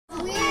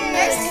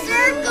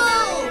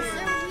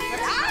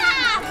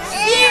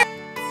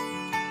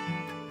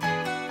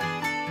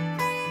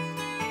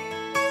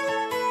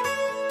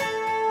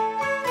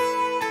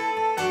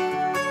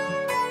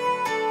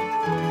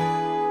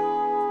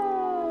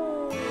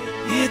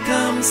Here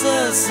comes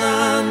the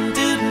sun,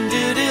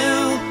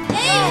 doo-doo-doo-doo.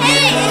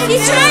 Hey, if you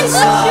try and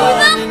look through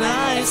them,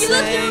 if you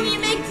look through them, you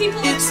make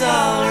people look it's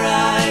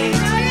alright.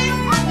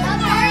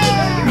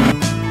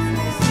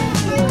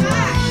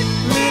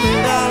 Little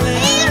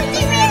darling,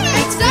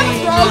 it's so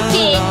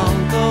broken.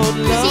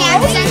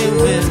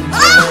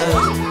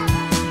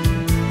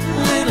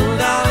 Little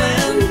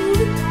darling,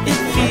 it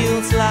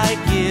feels like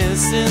years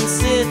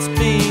since it's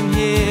been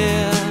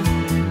here.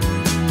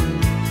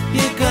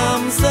 Here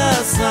comes the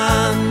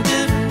sun,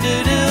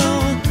 doo-doo-doo.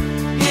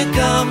 Here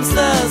comes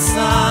the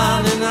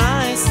sun, and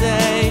I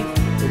say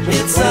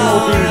it's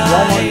alright.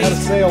 Walmart had a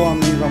sale on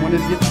these. I wanted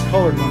to get the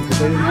colored ones because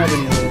they didn't have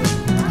any of those.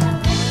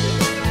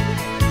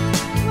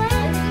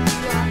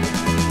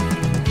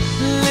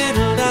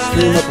 Little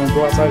Scream up darling, and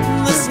go outside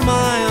and the scream.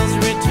 smiles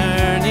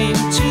returning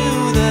to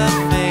the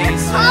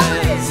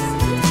faces.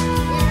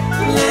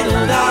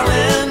 Little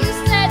darling,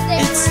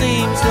 it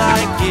seems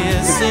like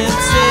years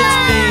since it's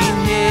been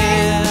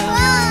here.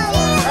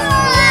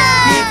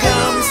 Here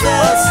comes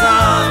the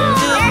sun,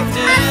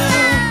 doo-doo.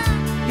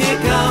 Here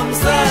comes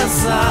the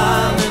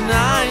sun, and I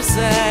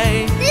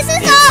say This is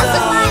it's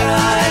awesome.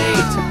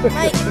 alright.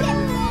 Like,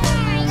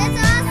 that's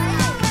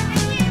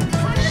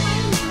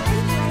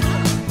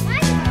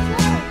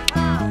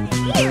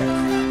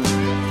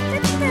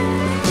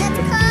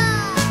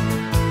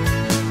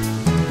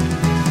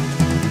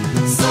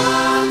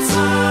Sun,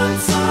 sun,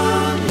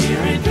 sun,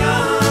 here it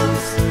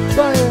comes.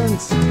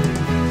 Science!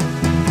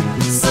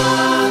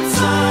 Sun,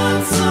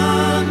 sun,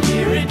 sun,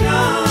 here it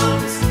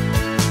comes.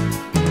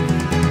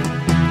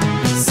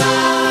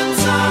 Sun,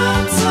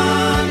 sun,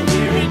 sun,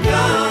 here it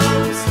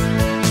comes.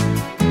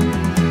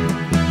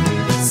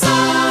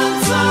 Sun,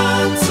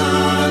 sun,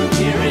 sun,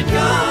 here it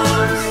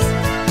comes.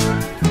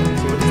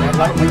 I'd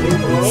like my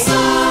game glow.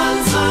 Sun,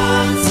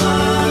 sun,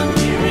 sun,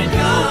 here it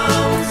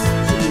comes.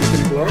 You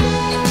can glow.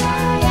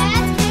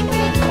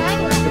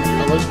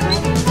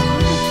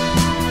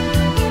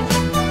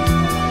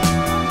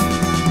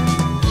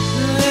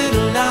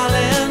 Little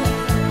darling,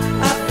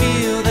 I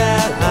feel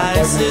that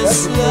ice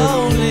is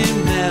slowly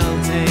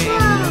melting.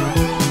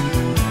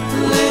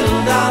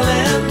 Little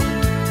darling,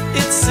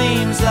 it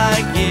seems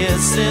like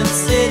years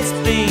since it's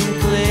been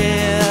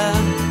clear.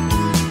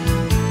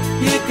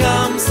 Here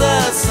comes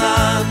the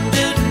sun,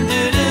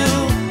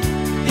 doo-doo-doo.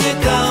 Here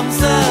comes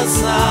the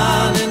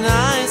sun, and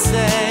I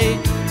say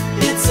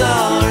it's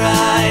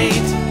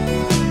alright.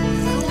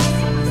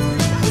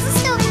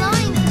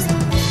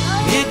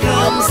 Here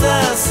comes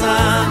the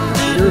sun,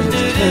 Yours is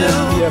 10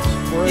 doo-doo-doo. FPS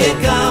spray. Here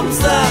comes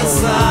the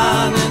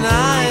sun, and I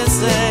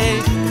say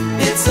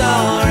it's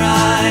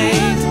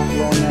alright. Not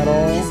glowing at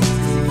all.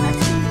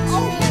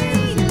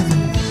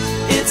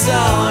 It's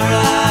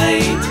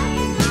alright.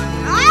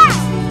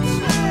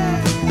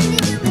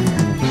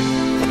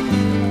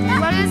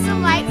 What is the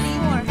light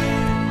for?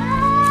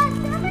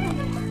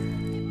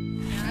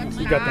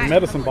 You got the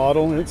medicine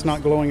bottle, and it's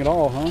not glowing at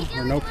all, huh?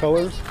 Or no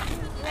colors?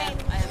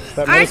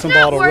 That medicine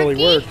not bottle really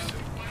working. works.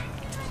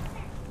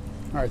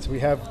 Alright, so we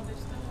have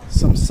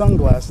some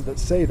sunglasses that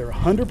say they're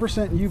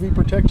 100% UV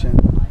protection.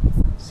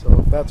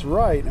 So if that's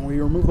right, and we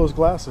remove those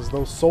glasses,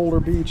 those solar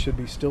beads should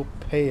be still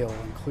pale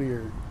and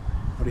clear.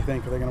 What do you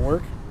think? Are they going to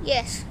work?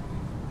 Yes.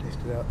 Taste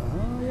it out.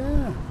 Oh,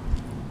 yeah.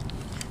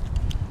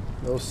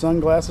 Those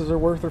sunglasses are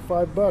worth their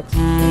 $5. Heck,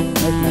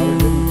 now they're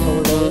getting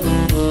colored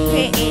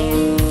already.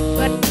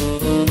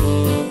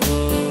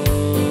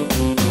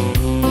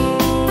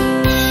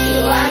 You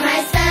are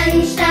my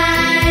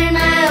sunshine,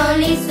 my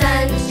only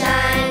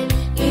sunshine.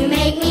 You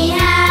make me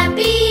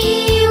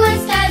happy when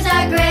skies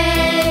are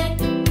gray.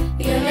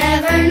 You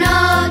never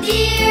know,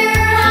 dear,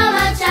 how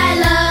much I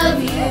love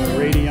The you.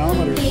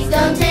 radiometer. Please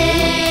don't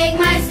take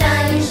my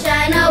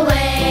sunshine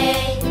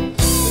away.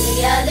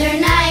 The other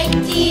night,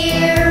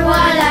 dear,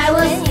 while I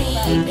was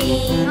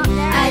sleeping,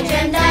 I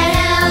dreamt I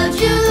held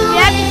you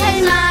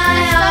in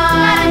my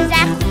arms.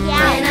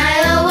 When I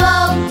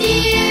awoke,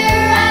 dear,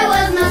 I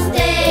was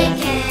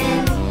mistaken.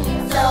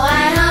 So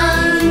I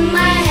hung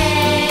my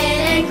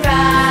head and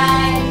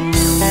cried.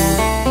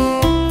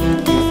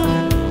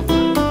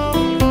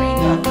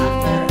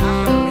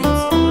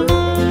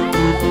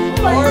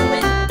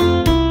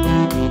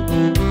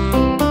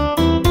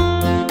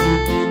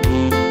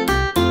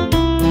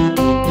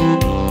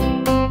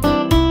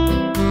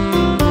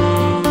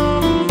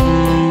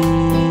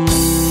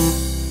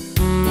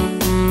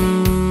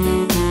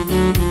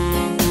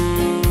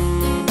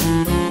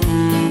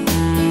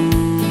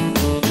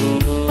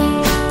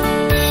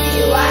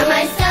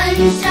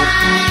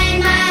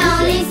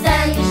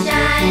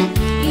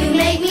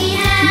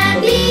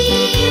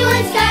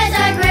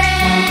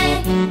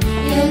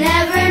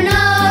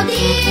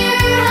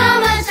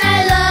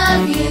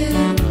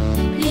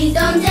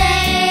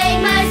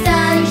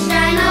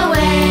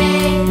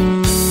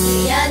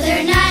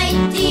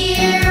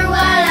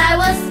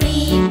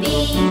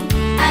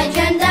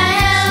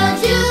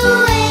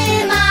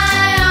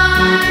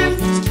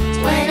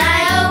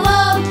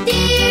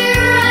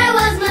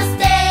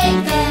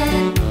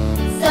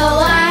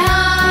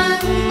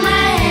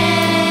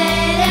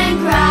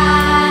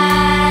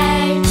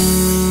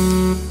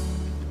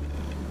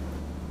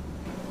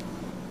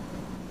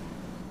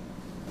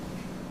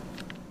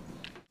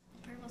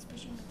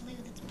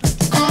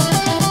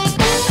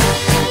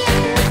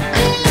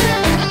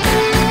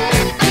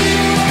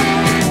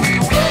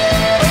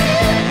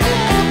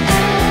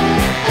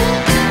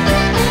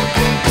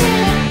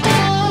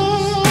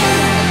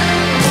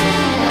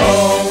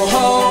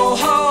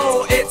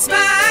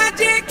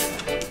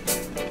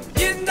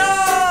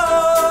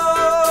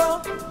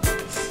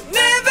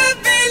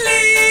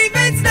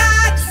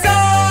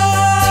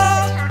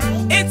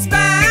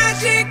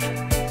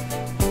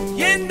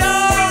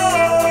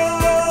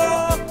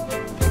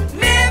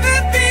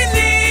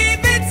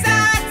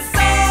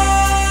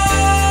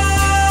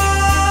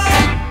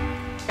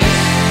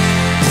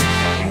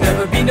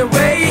 never been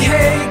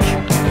awake,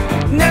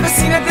 never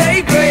seen a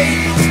day break.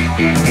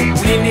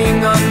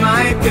 Leaning on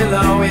my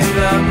pillow in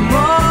the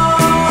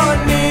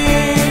morning,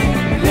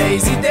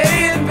 lazy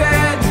day in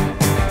bed,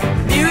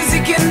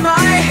 music in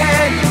my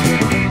head,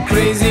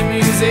 crazy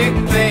music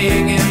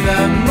playing in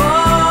the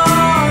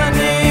morning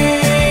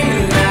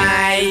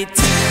light.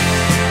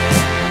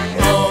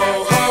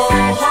 Oh, ho,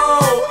 ho,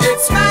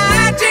 it's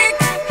magic,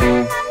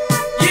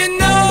 you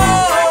know.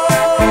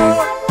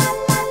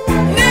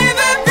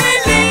 Never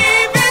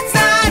believe it's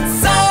not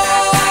so.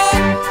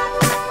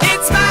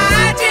 It's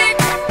magic,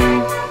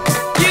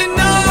 you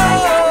know.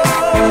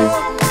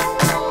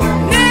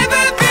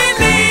 Never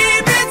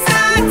believe it's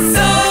not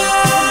so.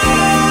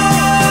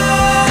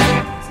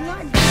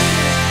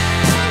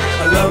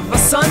 I love a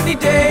sunny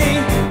day,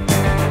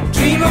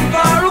 dream of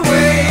far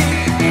away,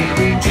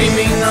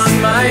 dreaming on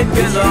my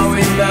pillow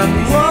in the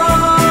morning.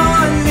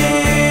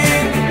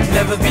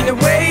 Never been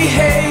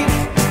awake,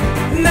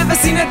 never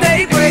seen a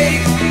day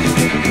break,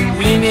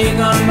 leaning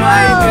on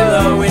my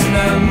pillow in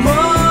the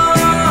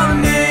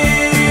morning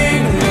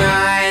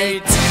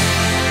light.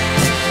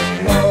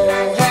 Oh,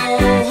 ho,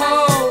 ho,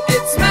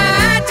 it's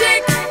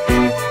magic,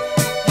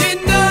 you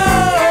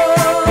know.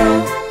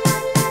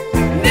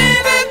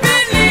 Never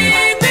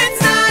believe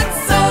it's not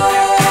so.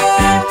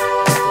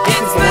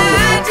 It's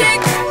magic,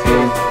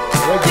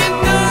 you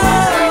know.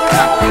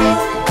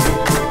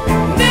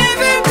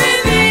 Never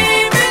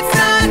believe it's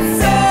not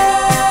so.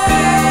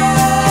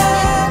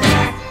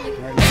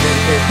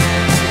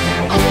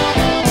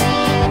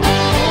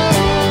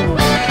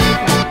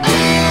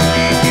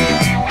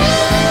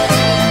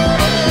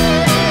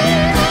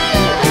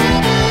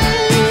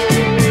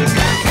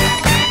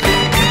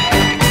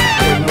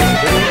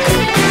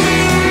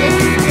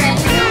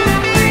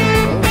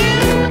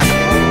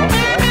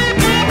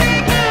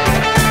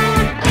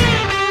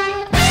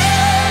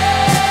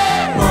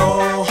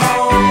 Oh, ho,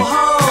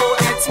 ho,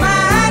 it's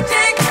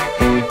magic,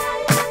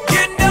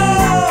 you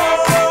know.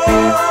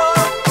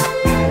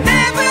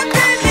 Never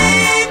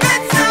believe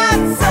it's not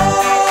so.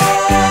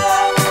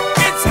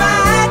 It's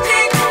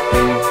magic,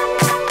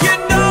 you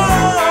know.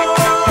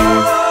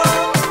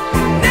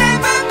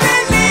 Never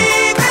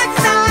believe it's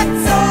not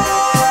so.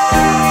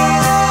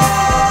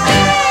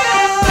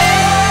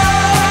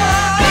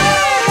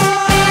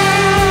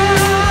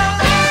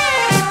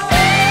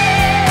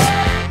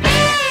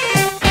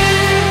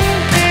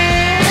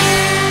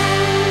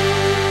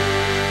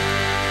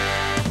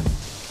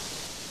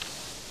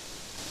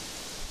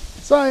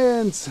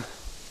 Science!